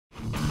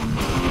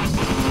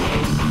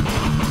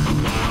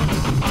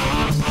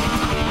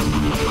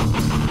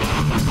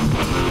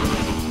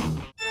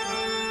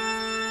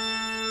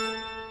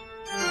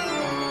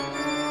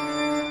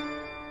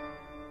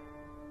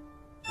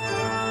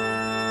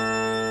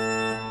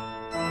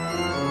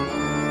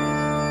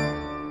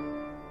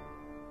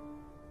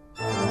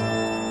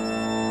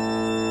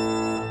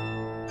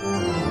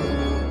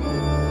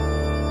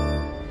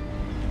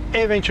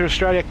AirVenture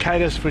Australia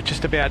caters for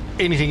just about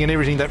anything and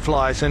everything that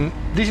flies, and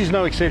this is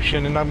no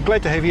exception. And I'm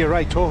glad to have here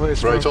Ray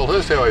Tallhurst. Ray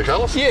Tallhurst, how are you,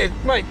 Carlos? Yeah,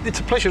 mate, it's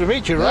a pleasure to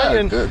meet you, Ray. Yeah,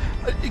 and good.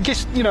 I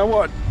guess, you know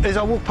what, as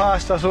I walked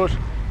past, I thought,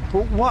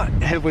 well, what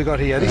have we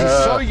got here? This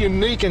is so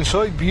unique and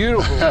so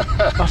beautiful.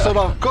 I thought,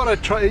 I've got to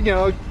try,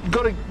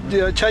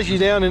 chase you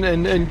down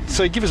and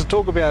so give us a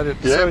talk about it.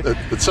 Yeah, so,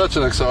 it's such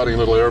an exciting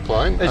little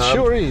aeroplane. It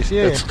sure is,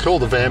 yeah. It's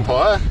called the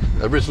Vampire,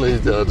 originally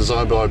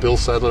designed by Bill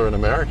Sadler in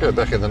America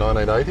back in the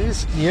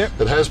 1980s.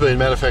 Yep. It has been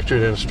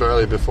manufactured in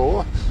Australia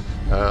before,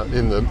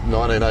 in the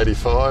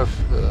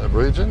 1985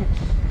 region.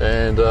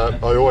 And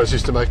I always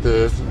used to make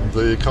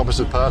the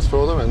composite parts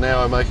for them, and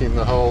now I'm making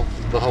the whole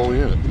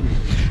unit.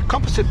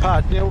 Composite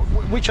part. Now,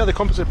 which are the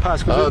composite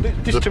parts? Because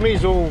this to me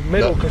is all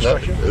metal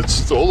construction.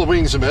 It's all the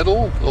wings are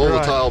metal, all the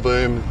Right. tail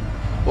boom,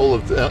 all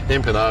the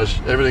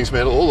empennage, everything's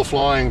metal. All the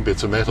flying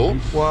bits are metal.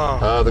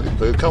 Wow.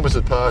 The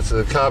composite parts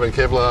are carbon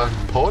Kevlar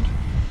pod,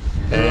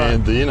 and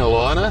Right. the inner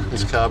liner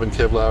is carbon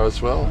Kevlar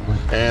as well,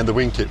 and the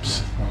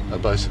wingtips are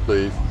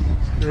basically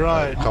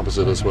Right.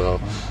 composite as well.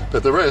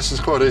 But the rest is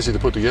quite easy to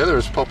put together.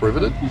 It's pop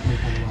riveted.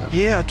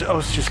 Yeah, I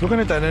was just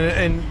looking at that,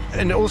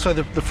 and also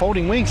the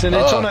folding wings, and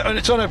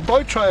it's on a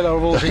boat trailer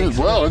of all things.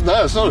 Well,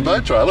 no, it's not a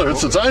boat trailer.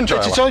 It's its own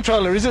trailer. It's its own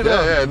trailer, is it? Yeah,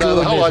 Oh, yeah. No,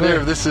 the whole goodness, idea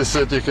right. of this is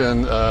that you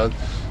can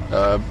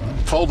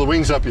fold the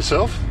wings up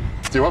yourself.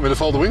 Do you want me to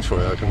fold the wings for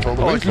you? I can fold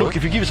the wings Look, for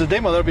if you give us a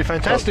demo, that'd be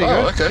fantastic. you.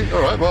 Right? Oh, okay.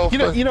 All right. Well,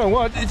 You know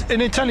what?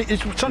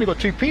 It's only got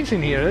 2 pins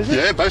in here, isn't it?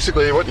 yeah,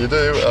 basically what you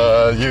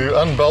do, you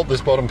unbolt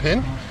this bottom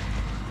pin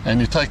and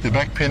you take the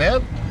back pin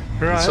out.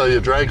 Right. So your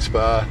drag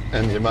spar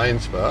and your main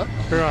spar.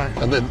 Right.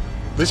 And then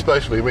this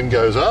basically wing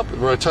goes up,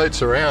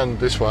 rotates around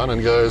this one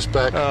and goes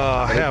back,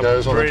 Oh, and how it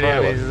goes on the brilliant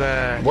trailer. is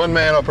that?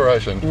 One-man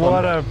operation.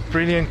 What a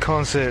brilliant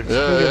concept. Yeah,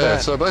 Look at yeah.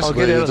 that. So I'll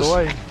basically get out you of the just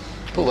way.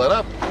 pull that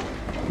up,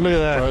 Look at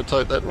that.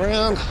 rotate that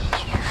round.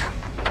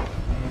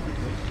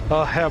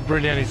 Oh, how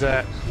brilliant is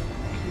that?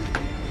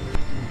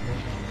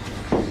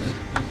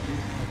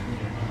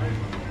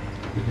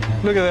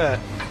 Look at that.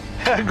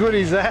 How good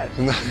is that?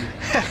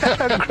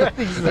 How great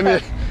is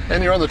that?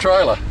 And you're on the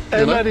trailer.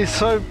 And that is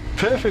so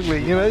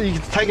perfectly, you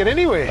can take it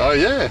anywhere. Oh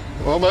yeah.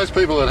 Well, most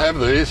people that have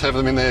these have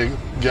them in their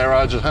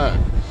garage at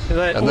home.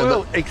 And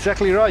then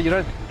Exactly right. You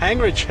don't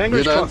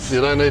hangarage costs.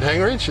 You don't need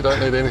hangarage. You don't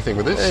need anything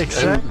with this.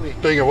 Exactly.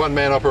 And being a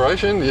one-man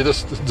operation, you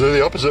just do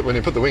the opposite when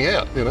you put the wing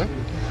out.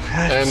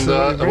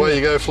 And away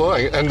you go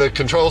flying. And the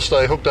controls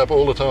stay hooked up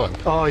all the time.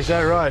 Oh, is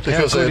that right?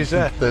 Because How good is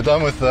that? they're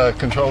done with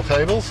control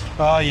cables.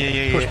 Oh,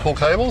 yeah. Push-pull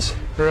cables.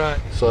 Right.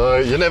 So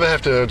you never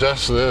have to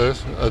adjust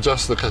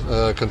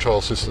the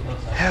control system.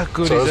 How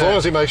good So is as that? long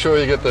as you make sure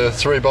you get the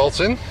 3 bolts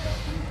in,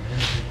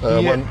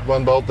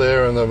 one bolt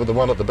there and the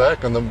one at the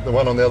back and the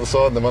one on the other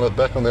side and the one at the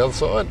back on the other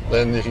side,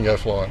 then you can go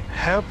flying.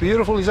 How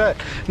beautiful is that?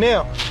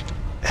 Now,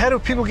 how do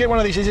people get one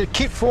of these? Is it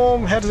kit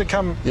form? How does it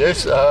come?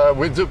 Yes,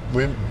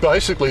 we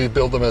basically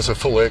build them as a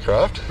full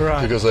aircraft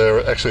because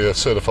they're actually a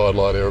certified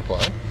light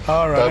airplane.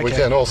 Oh, right, But we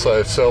can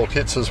also sell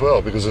kits as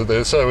well because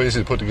they're so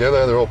easy to put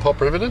together. They're all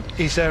pop riveted.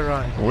 Is that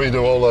right? We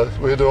do all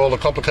the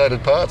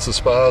complicated parts, the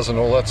spars and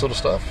all that sort of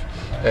stuff.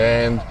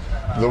 And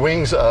the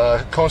wings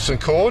are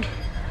constant chord,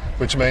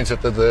 which means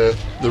that the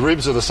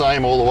ribs are the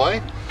same all the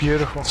way.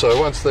 Beautiful.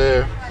 So once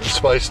they're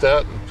spaced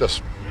out,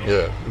 just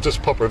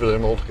pop rivet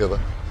them all together.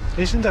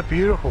 Isn't that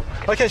beautiful?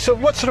 Okay, so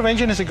what sort of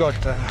engine has it got?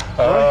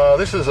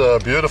 This is a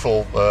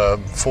beautiful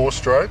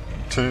 4-stroke,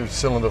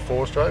 2-cylinder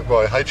 4-stroke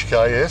by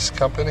HKS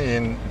company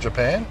in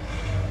Japan.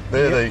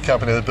 They're the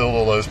company that build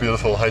all those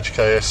beautiful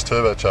HKS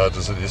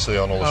turbochargers that you see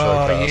on all the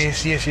show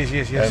cars.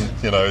 Yes.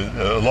 And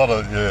a lot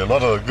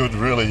of good,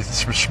 really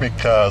schmick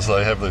cars.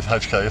 They have the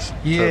HKS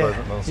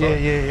turbos.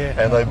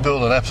 Yeah. And they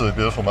build an absolutely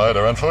beautiful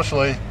motor.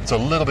 Unfortunately,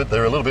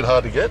 they're a little bit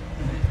hard to get.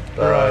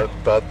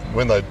 But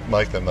when they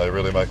make them, they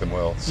really make them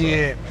well. So.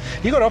 Yeah.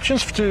 You got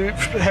options to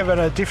have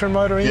a different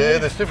motor in there? Yeah,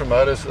 there's different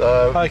motors.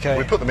 Okay.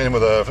 We put them in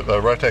with a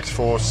Rotax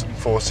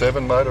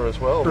 447 motor as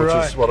well, which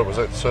is what it was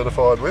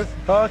certified with.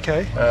 Oh,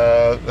 okay.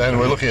 And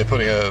we're looking at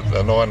putting a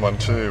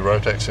 912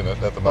 Rotax in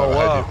it at the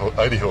moment,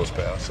 80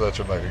 horsepower, so that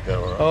should make it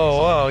go all right.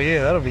 Oh, wow,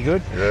 yeah, that'll be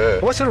good. Yeah.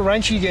 What sort of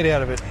range do you get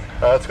out of it?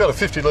 It's got a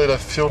 50-litre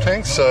fuel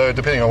tank, so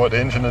depending on what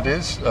engine it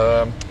is,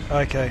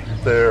 Okay.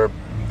 they're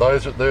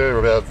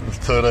about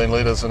 13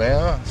 litres an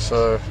hour,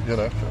 so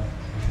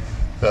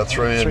about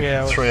 3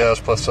 hours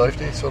plus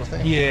safety sort of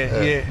thing.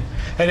 Yeah.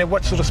 And at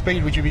what sort of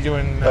speed would you be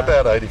doing?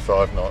 About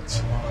 85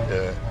 knots.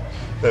 Yeah.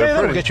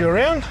 That'll get you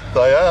around.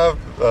 They are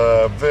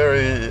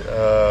very.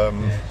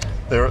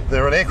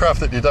 They're an aircraft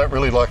that you don't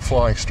really like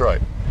flying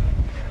straight.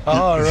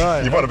 Oh,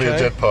 right. You want to be a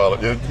jet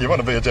pilot. You want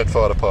to be a jet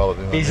fighter pilot.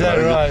 Is that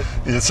right?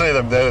 You see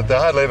them. They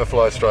hardly ever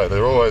fly straight.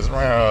 They're always.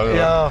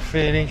 Yeah,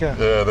 fair dinkum.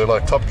 Yeah, they're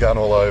like Top Gun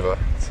all over.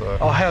 So.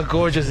 Oh, how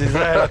gorgeous is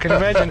that? I can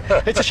imagine.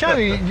 It's a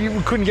shame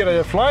you couldn't get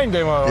a flying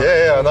demo.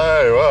 Yeah, I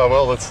know.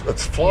 Well, it's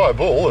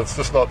flyable. It's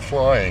just not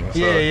flying. So,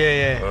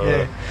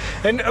 yeah.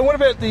 And what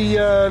about the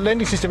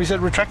landing system? Is that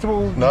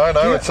retractable? No,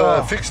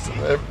 it's fixed.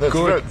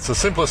 It's the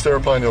simplest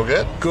airplane you'll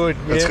get. Good.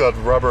 It's got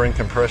rubber in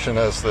compression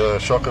as the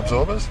shock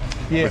absorbers,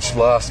 which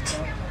last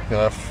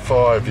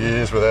 5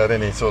 years without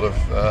any sort of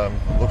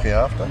looking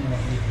after.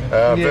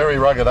 Very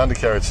rugged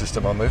undercarriage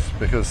system on this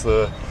because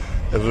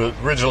it was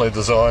originally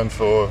designed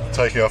for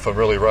taking off on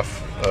really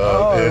rough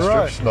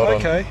airstrips,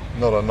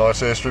 not on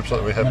nice airstrips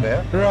like we have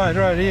now. Right,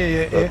 But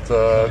it's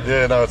a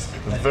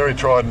very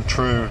tried and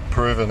true,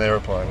 proven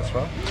aeroplane as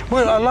well.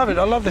 Well, I love it.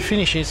 I love the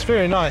finish. It's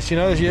very nice.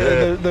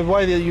 The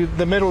way that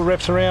the metal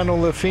wraps around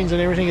all the fins and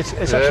everything. It's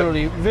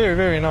absolutely very,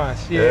 very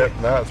nice. Yeah.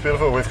 No, it's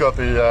beautiful. We've got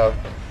the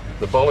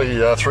Bolly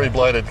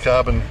 3-bladed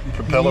carbon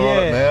propeller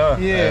on it now,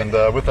 and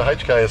with the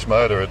HKS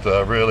motor, it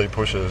really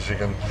pushes. You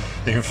can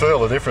feel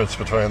the difference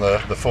between the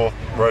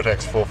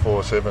Rotax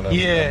 447 and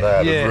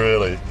that. It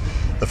really,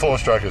 the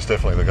 4-stroke is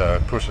definitely the go.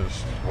 It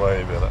pushes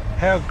way better.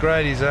 How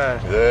great is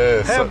that?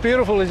 Yeah. How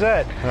beautiful is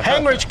that?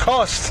 Hangarage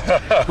cost.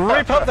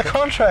 Rip up the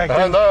contract.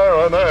 I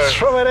know.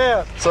 Throw it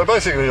out. So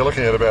basically, you're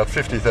looking at about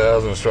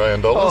 50,000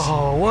 Australian dollars.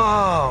 Oh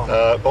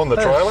wow! On the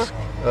trailer.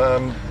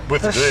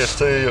 With the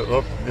GST,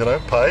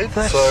 paid.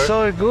 That's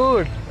so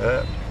good.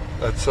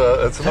 It's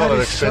not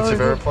an expensive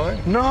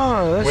airplane.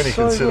 No, that's when you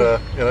so consider,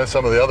 good.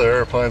 Some of the other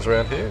airplanes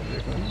around here.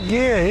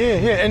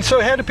 Yeah. And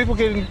so, how do people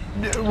get in?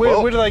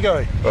 Where do they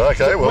go?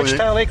 Okay, well,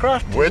 Wedgetail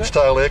Aircraft.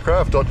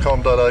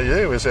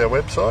 Wedgetailaircraft.com.au is our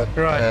website,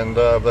 right? And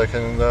they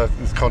can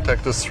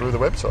contact us through the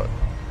website.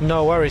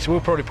 No worries.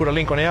 We'll probably put a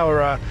link on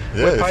our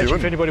webpage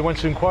if anybody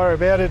wants to inquire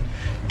about it.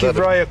 Give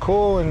Ray a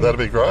call. And that'd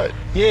be great.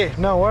 Yeah,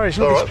 no worries.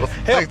 Look, all right.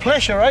 Well,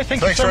 pleasure, Ray.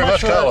 Thanks you so very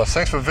much, for Carlos.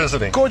 Thanks for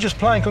visiting. Gorgeous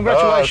plane.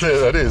 Congratulations.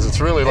 Oh, it is. It's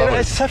really lovely.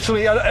 It's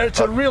absolutely. It's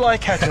a real eye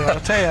catcher,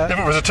 I'll tell you. If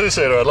it was a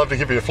 2-seater, I'd love to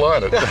give you a fly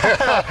in it.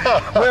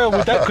 Well,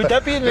 could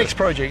that be the next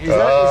project?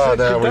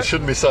 No, we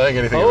shouldn't be saying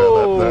anything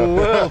about that. No.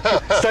 Well,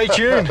 stay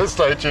tuned.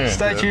 Stay tuned.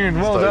 Stay tuned.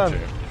 Well done.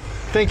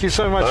 Thank you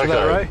so much for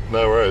that, Ray.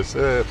 No worries.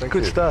 Yeah, thank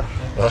you. Good stuff.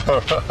 All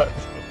right.